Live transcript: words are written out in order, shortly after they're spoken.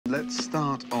let's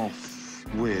start off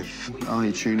with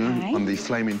ahi tuna on the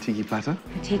flaming tiki platter.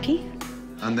 The tiki?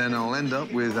 And then I'll end up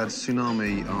with a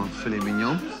tsunami of filet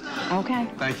mignon. Okay.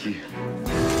 Thank you.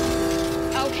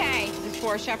 Okay, this is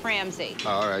for Chef Ramsay.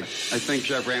 All right. I think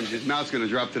Chef Ramsay's mouth's going to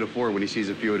drop to the floor when he sees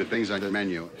a few of the things on the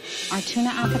menu. Our tuna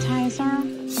appetizer.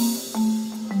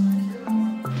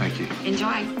 Thank you.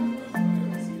 Enjoy.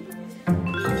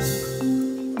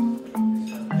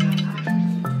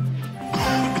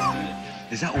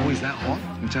 Is that always that hot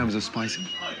in terms of spicing?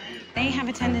 They have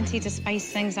a tendency to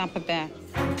spice things up a bit.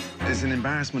 It's an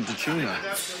embarrassment to tuna.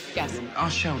 Yes.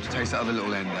 Ask Cheryl to taste that other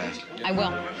little end there. I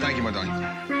will. Thank you, my darling.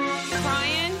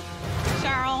 Brian,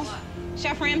 Cheryl,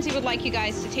 Chef Ramsay would like you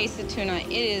guys to taste the tuna.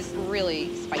 It is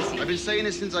really spicy. I've been saying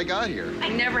this since I got here. I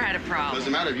never had a problem.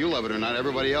 Doesn't matter if you love it or not.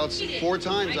 Everybody else, 4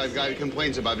 times I've got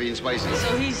complaints about being spicy.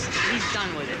 So he's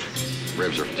done with it.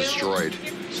 Ribs are destroyed.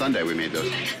 Sunday we made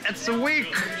those. That's a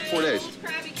week. 4 days.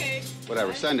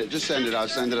 Whatever. Send it. Just send it out.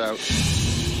 Send it out.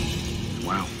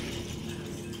 Wow.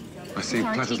 I see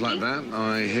platters like that.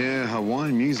 I hear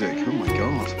Hawaiian music. Oh, my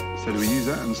God. So do we use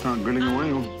that and start grilling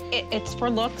away? Or... It's for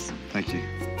looks. Thank you.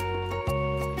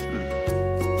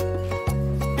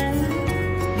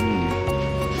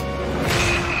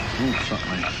 Oh, fuck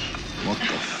me. What the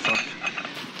fuck?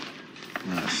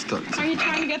 No, it's stuck. Are you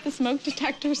trying to get the smoke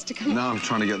detectors to come? No, I'm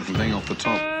trying to get the thing off the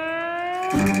top.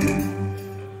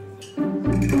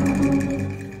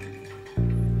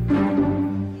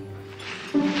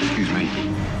 Excuse me.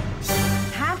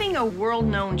 Having a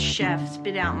world-known chef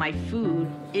spit out my food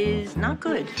is not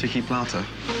good. Tiki platter.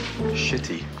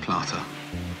 Shitty platter.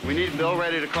 We need Bill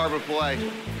ready to carve a fillet.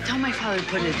 Tell my father to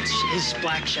put his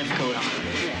black chef coat on.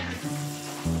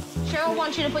 Cheryl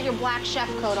wants you to put your black chef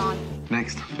coat on.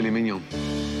 Next, filet mignon.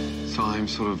 So I'm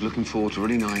sort of looking forward to a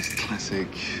really nice, classic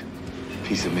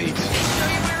piece of meat. Show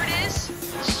you where it is?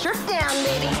 Strip down,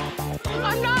 baby.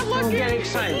 I'm not looking. Don't get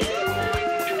excited.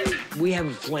 We have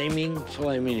a flaming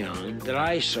filet mignon that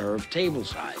I serve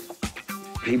tableside.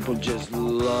 People just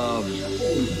love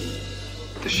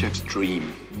it. The chef's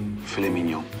dream, filet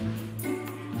mignon.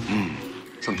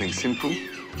 Something simple,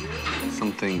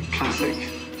 something classic,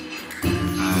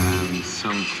 and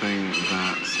something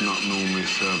that's not normally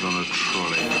served on a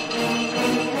trolley.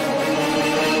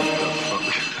 What the fuck?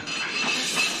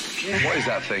 What is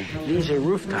that thing? These are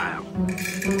roof tile.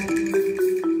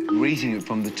 We're eating it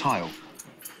from the tile.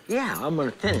 Yeah, I'm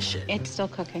gonna finish it. It's still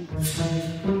cooking.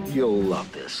 You'll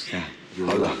love this. Yeah.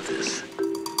 You'll love this.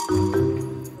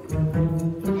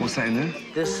 What's that in there?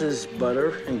 This is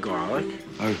butter and garlic.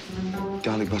 Oh,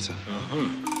 garlic butter.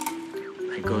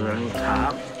 It goes on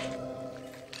top.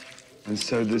 And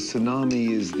so the tsunami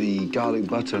is the garlic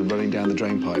butter running down the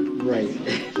drain pipe. Right.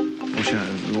 Watch out,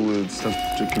 all the stuff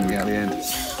dripping out the end.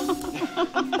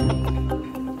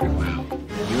 Wow.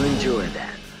 You enjoy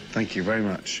that. Thank you very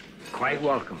much. Quite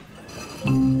welcome.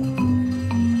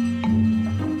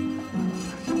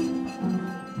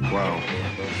 Wow.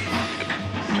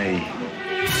 Me.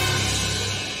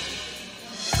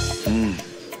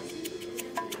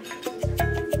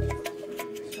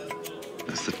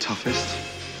 That's the toughest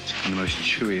and the most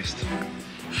chewiest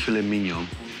filet mignon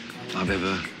I've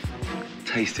ever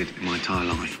tasted in my entire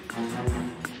life.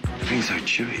 The thing's so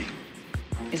chewy.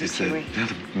 Is it chewy? Yeah,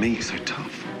 the meat's so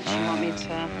tough. Do you want me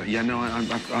to Yeah, no,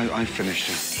 I finished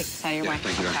it. take this out of your way?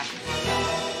 Thank you.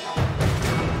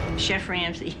 Okay. Chef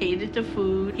Ramsay hated the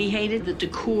food. He hated the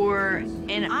decor.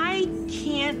 And I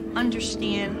can't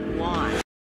understand why.